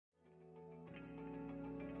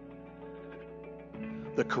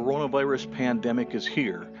The coronavirus pandemic is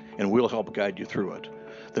here, and we'll help guide you through it.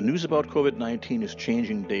 The news about COVID-19 is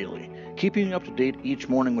changing daily. Keeping you up to date each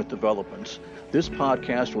morning with developments, this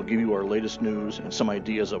podcast will give you our latest news and some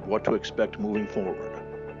ideas of what to expect moving forward.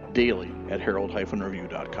 Daily at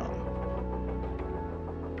herald-review.com.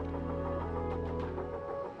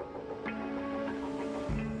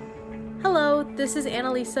 Hello, this is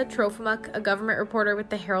Annalisa Trofimuk, a government reporter with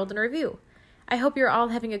the Herald and Review. I hope you're all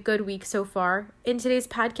having a good week so far. In today's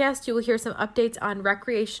podcast, you will hear some updates on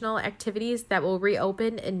recreational activities that will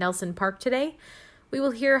reopen in Nelson Park today. We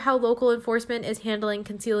will hear how local enforcement is handling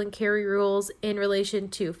conceal and carry rules in relation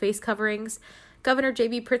to face coverings. Governor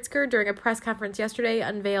J.B. Pritzker, during a press conference yesterday,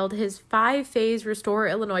 unveiled his 5-phase Restore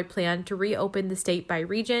Illinois plan to reopen the state by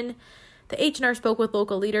region. The H&R spoke with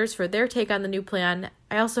local leaders for their take on the new plan.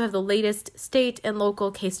 I also have the latest state and local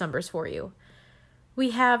case numbers for you.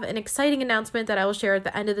 We have an exciting announcement that I will share at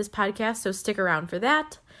the end of this podcast, so stick around for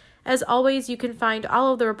that. As always, you can find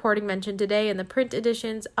all of the reporting mentioned today in the print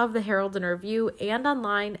editions of the Herald and Review and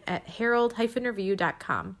online at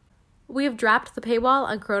herald-review.com. We have dropped the paywall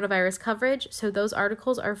on coronavirus coverage, so those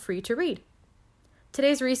articles are free to read.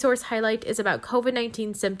 Today's resource highlight is about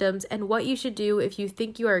COVID-19 symptoms and what you should do if you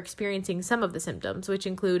think you are experiencing some of the symptoms, which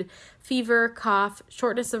include fever, cough,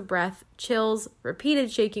 shortness of breath, chills, repeated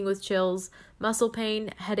shaking with chills, muscle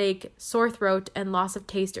pain, headache, sore throat, and loss of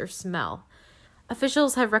taste or smell.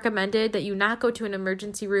 Officials have recommended that you not go to an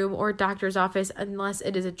emergency room or doctor's office unless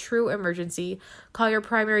it is a true emergency. Call your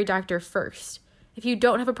primary doctor first. If you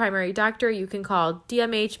don't have a primary doctor, you can call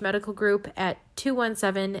DMH Medical Group at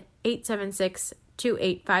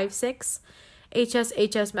 217-876-2856,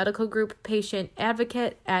 HSHS Medical Group Patient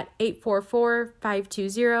Advocate at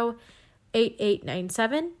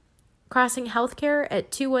 844-520-8897, Crossing Healthcare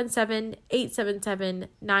at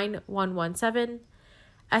 217-877-9117,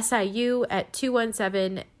 SIU at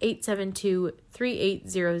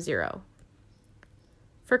 217-872-3800.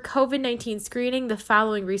 For COVID-19 screening, the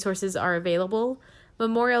following resources are available.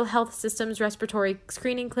 Memorial Health Systems Respiratory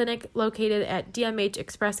Screening Clinic, located at DMH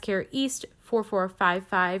Express Care East,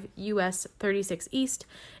 4455 US 36 East,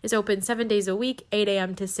 is open 7 days a week, 8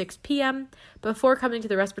 a.m. to 6 p.m. Before coming to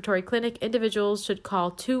the respiratory clinic, individuals should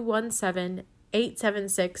call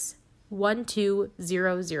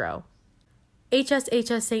 217-876-1200.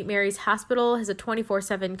 HSHS St. Mary's Hospital has a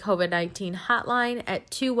 24/7 COVID-19 hotline at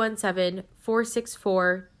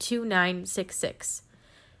 217-464-2966.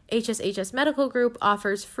 HSHS Medical Group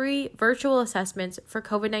offers free virtual assessments for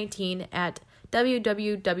COVID-19 at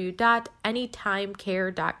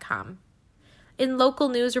www.anytimecare.com. In local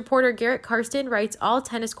news, reporter Garrett Karsten writes all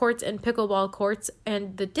tennis courts and pickleball courts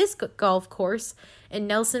and the disc golf course in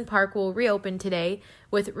Nelson Park will reopen today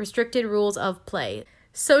with restricted rules of play.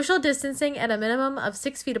 Social distancing at a minimum of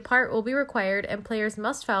 6 feet apart will be required, and players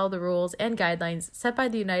must follow the rules and guidelines set by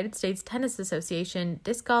the United States Tennis Association,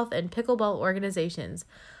 disc golf, and pickleball organizations.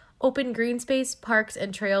 Open green space, parks,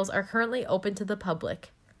 and trails are currently open to the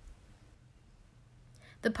public.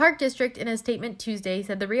 The Park District, in a statement Tuesday,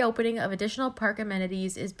 said the reopening of additional park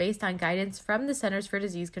amenities is based on guidance from the Centers for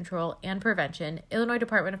Disease Control and Prevention, Illinois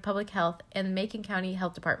Department of Public Health, and the Macon County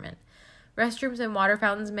Health Department. Restrooms and water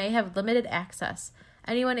fountains may have limited access.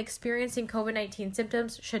 Anyone experiencing COVID-19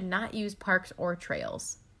 symptoms should not use parks or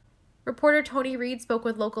trails. Reporter Tony Reed spoke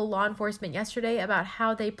with local law enforcement yesterday about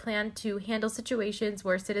how they plan to handle situations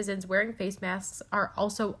where citizens wearing face masks are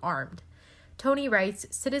also armed. Tony writes,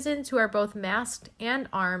 citizens who are both masked and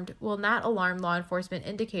armed will not alarm law enforcement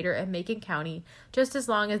in Decatur and Macon County just as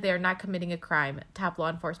long as they are not committing a crime, top law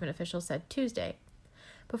enforcement officials said Tuesday.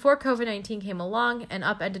 Before COVID-19 came along and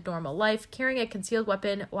upended normal life, carrying a concealed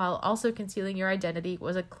weapon while also concealing your identity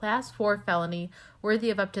was a Class 4 felony worthy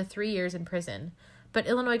of up to 3 years in prison. But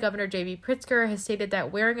Illinois Governor J.B. Pritzker has stated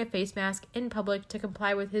that wearing a face mask in public to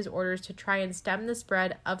comply with his orders to try and stem the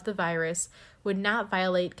spread of the virus would not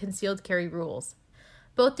violate concealed carry rules.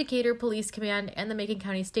 Both Decatur Police Command and the Macon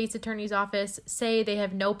County State's Attorney's Office say they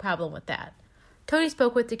have no problem with that. Tony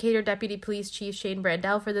spoke with Decatur Deputy Police Chief Shane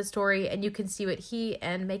Brandel for the story, and you can see what he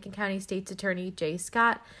and Macon County State's Attorney Jay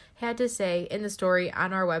Scott had to say in the story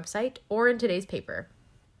on our website or in today's paper.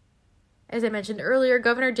 As I mentioned earlier,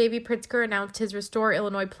 Governor J.B. Pritzker announced his Restore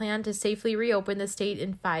Illinois plan to safely reopen the state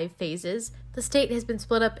in 5 phases. The state has been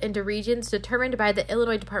split up into regions determined by the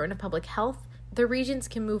Illinois Department of Public Health. The regions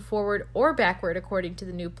can move forward or backward according to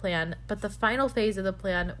the new plan, but the final phase of the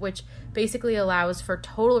plan, which basically allows for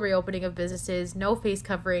total reopening of businesses, no face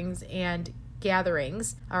coverings, and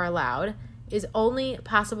gatherings are allowed, is only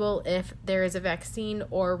possible if there is a vaccine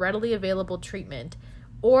or readily available treatment,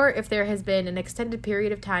 or if there has been an extended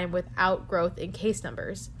period of time without growth in case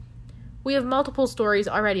numbers. We have multiple stories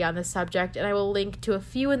already on this subject, and I will link to a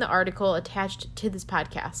few in the article attached to this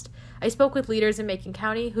podcast. I spoke with leaders in Macon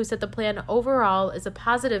County who said the plan overall is a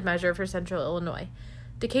positive measure for Central Illinois.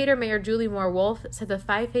 Decatur Mayor Julie Moore Wolf said the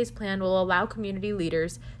 5-phase plan will allow community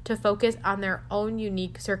leaders to focus on their own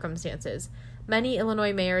unique circumstances. Many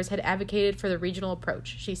Illinois mayors had advocated for the regional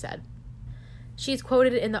approach, she said. She's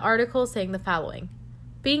quoted in the article saying the following: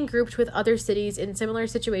 "Being grouped with other cities in similar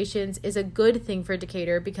situations is a good thing for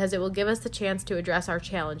Decatur because it will give us the chance to address our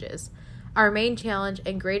challenges. Our main challenge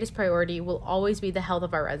and greatest priority will always be the health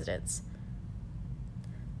of our residents."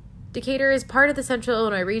 Decatur is part of the Central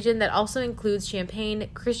Illinois region that also includes Champaign,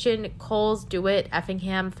 Christian, Coles, DeWitt,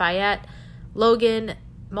 Effingham, Fayette, Logan,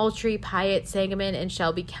 Moultrie, Piatt, Sangamon, and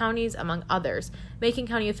Shelby counties, among others. Macon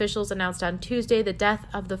County officials announced on Tuesday the death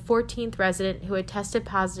of the 14th resident who had tested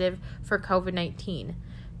positive for COVID-19.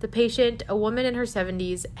 The patient, a woman in her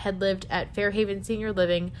 70s, had lived at Fairhaven Senior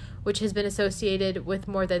Living, which has been associated with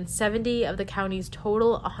more than 70 of the county's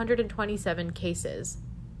total 127 cases.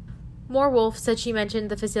 Moore Wolf said she mentioned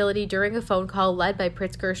the facility during a phone call led by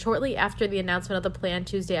Pritzker shortly after the announcement of the plan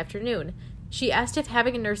Tuesday afternoon. She asked if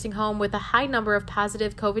having a nursing home with a high number of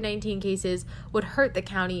positive COVID-19 cases would hurt the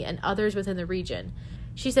county and others within the region.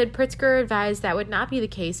 She said Pritzker advised that would not be the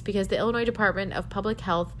case because the Illinois Department of Public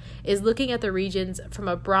Health is looking at the regions from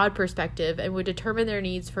a broad perspective and would determine their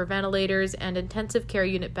needs for ventilators and intensive care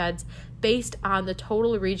unit beds based on the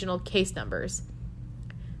total regional case numbers.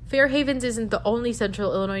 Fairhavens isn't the only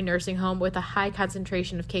Central Illinois nursing home with a high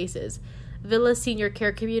concentration of cases. Villa Senior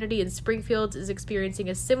Care Community in Springfield is experiencing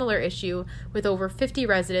a similar issue with over 50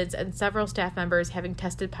 residents and several staff members having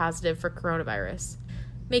tested positive for coronavirus.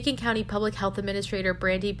 Macon County Public Health Administrator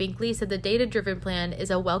Brandy Binkley said the data-driven plan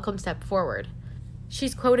is a welcome step forward.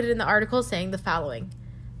 She's quoted in the article saying the following: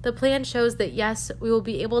 "The plan shows that yes, we will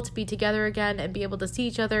be able to be together again and be able to see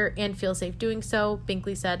each other and feel safe doing so,"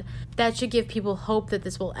 Binkley said. "That should give people hope that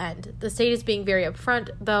this will end. The state is being very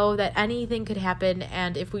upfront, though, that anything could happen,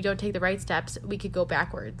 and if we don't take the right steps, we could go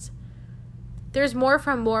backwards." There's more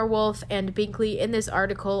from Moore Wolf and Binkley in this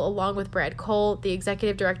article, along with Brad Cole, the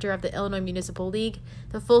executive director of the Illinois Municipal League.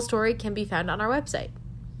 The full story can be found on our website.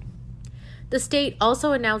 The state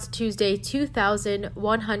also announced Tuesday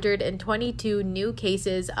 2,122 new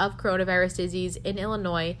cases of coronavirus disease in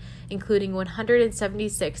Illinois, including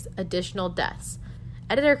 176 additional deaths.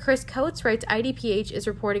 Editor Chris Coates writes IDPH is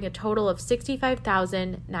reporting a total of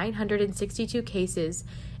 65,962 cases,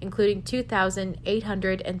 including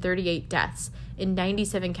 2,838 deaths in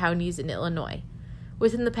 97 counties in Illinois.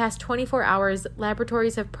 Within the past 24 hours,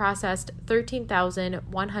 laboratories have processed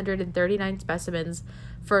 13,139 specimens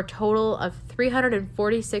for a total of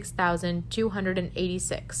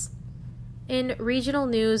 346,286. In regional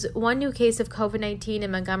news, one new case of COVID-19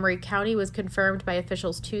 in Montgomery County was confirmed by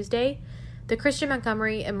officials Tuesday. The Christian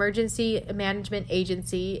Montgomery Emergency Management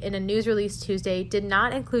Agency, in a news release Tuesday, did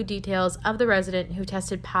not include details of the resident who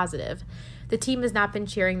tested positive. The team has not been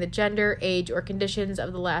sharing the gender, age, or conditions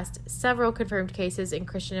of the last several confirmed cases in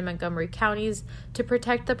Christian and Montgomery counties to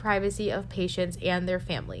protect the privacy of patients and their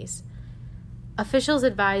families. Officials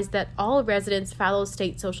advised that all residents follow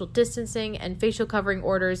state social distancing and facial covering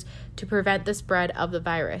orders to prevent the spread of the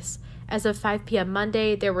virus. As of 5 p.m.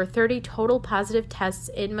 Monday, there were 30 total positive tests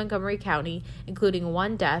in Montgomery County, including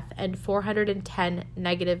 1 death and 410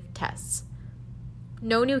 negative tests.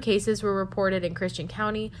 No new cases were reported in Christian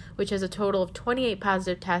County, which has a total of 28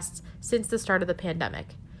 positive tests since the start of the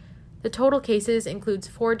pandemic. The total cases includes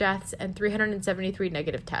 4 deaths and 373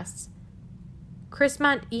 negative tests.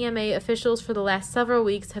 Chrismont EMA officials for the last several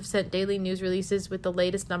weeks have sent daily news releases with the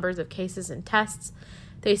latest numbers of cases and tests.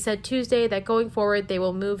 They said Tuesday that going forward they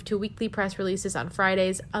will move to weekly press releases on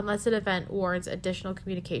Fridays unless an event warrants additional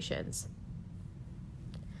communications.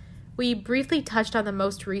 We briefly touched on the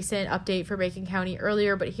most recent update for Macon County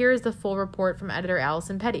earlier, but here is the full report from editor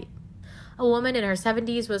Allison Petty. A woman in her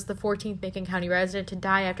 70s was the 14th Macon County resident to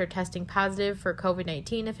die after testing positive for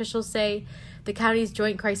COVID-19, officials say. The county's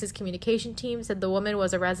Joint Crisis Communication Team said the woman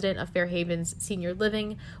was a resident of Fairhaven's Senior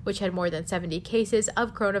Living, which had more than 70 cases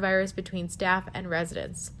of coronavirus between staff and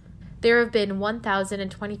residents. There have been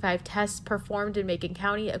 1,025 tests performed in Macon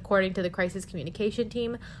County, according to the Crisis Communication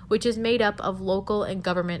Team, which is made up of local and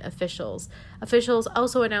government officials. Officials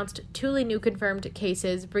also announced 2 new confirmed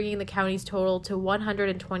cases, bringing the county's total to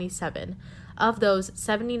 127. Of those,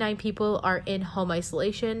 79 people are in home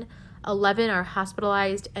isolation, 11 are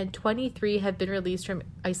hospitalized, and 23 have been released from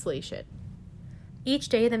isolation. Each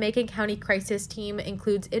day, the Macon County Crisis Team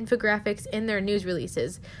includes infographics in their news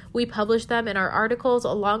releases. We publish them in our articles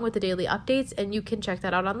along with the daily updates, and you can check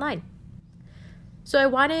that out online. So I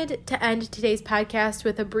wanted to end today's podcast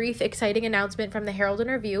with a brief, exciting announcement from the Herald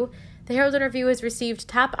and Review. The Herald and Review has received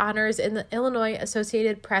top honors in the Illinois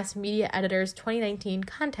Associated Press Media Editors 2019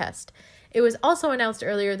 contest. It was also announced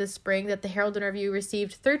earlier this spring that the Herald and Review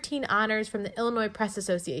received 13 honors from the Illinois Press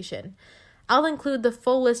Association. I'll include the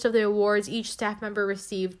full list of the awards each staff member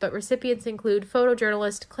received, but recipients include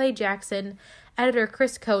photojournalist Clay Jackson, editor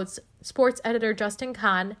Chris Coates, sports editor Justin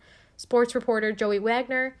Kahn, sports reporter Joey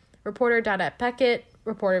Wagner, reporter Donette Beckett,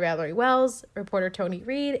 reporter Valerie Wells, reporter Tony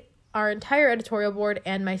Reed, our entire editorial board,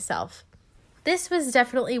 and myself. This was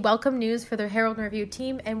definitely welcome news for the Herald and Review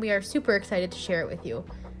team, and we are super excited to share it with you.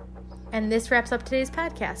 And this wraps up today's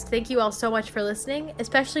podcast. Thank you all so much for listening,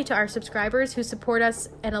 especially to our subscribers who support us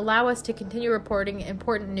and allow us to continue reporting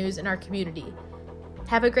important news in our community.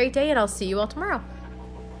 Have a great day, and I'll see you all tomorrow.